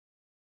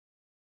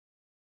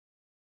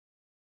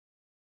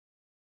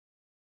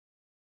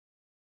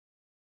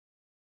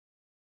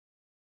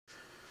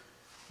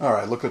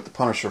Alright, look at the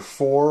Punisher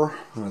 4.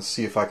 I'm going to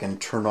see if I can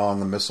turn on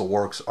the Missile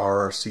Works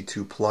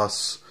RRC2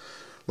 Plus,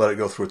 let it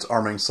go through its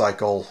arming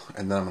cycle,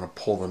 and then I'm going to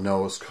pull the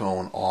nose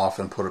cone off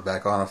and put it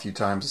back on a few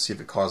times to see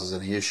if it causes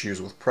any issues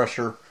with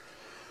pressure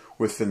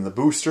within the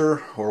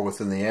booster or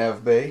within the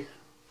AV bay.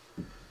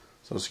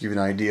 So just to give you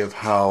an idea of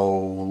how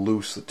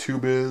loose the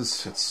tube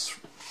is. It's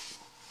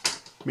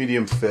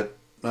medium fit,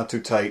 not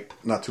too tight,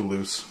 not too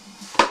loose.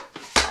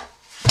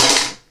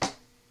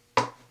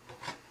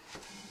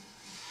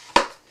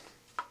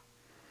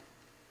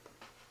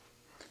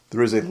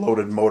 There is a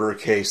loaded motor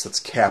case that's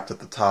capped at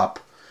the top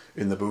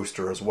in the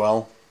booster as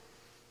well.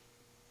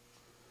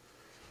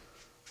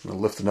 I'm going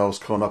to lift the nose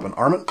cone up and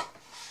arm it.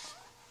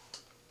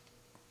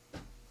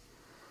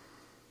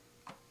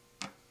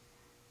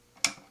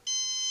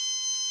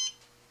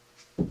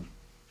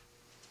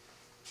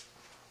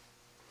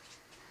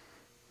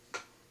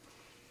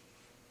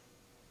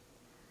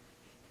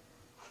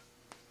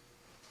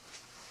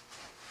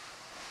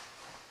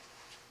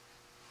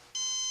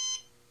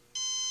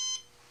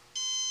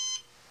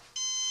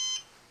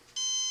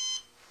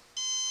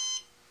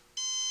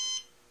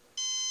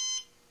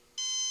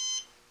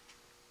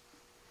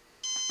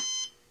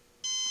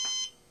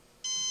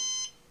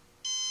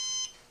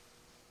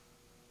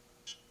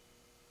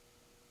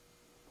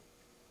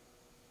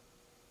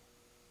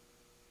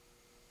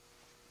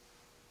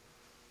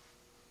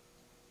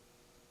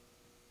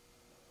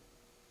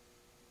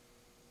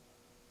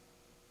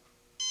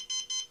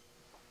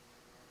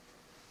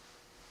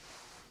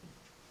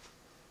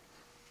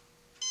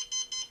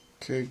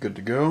 Okay, good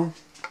to go.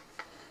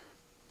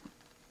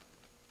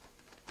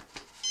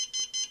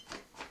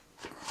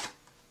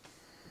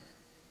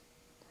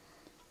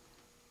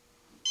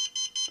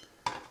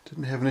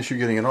 Didn't have an issue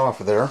getting it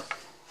off of there.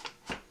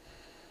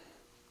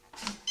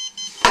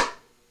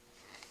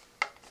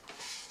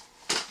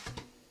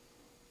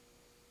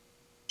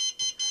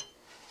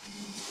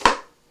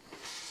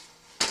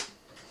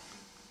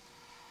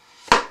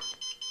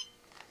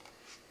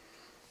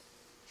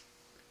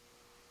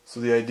 So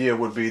the idea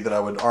would be that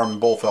I would arm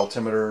both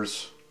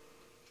altimeters,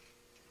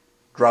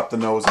 drop the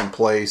nose in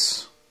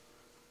place,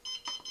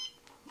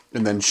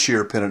 and then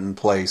shear pin it in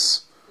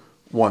place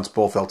once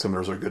both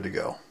altimeters are good to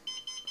go.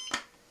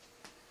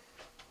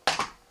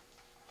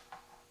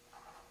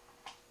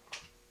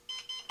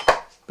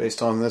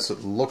 Based on this, it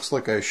looks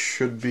like I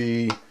should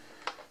be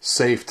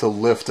safe to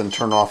lift and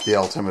turn off the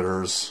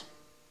altimeters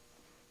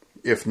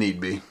if need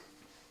be.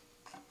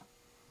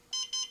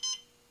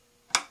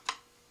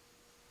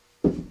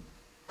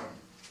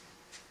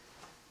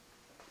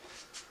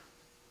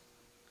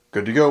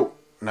 Good to go.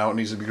 Now it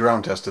needs to be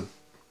ground tested.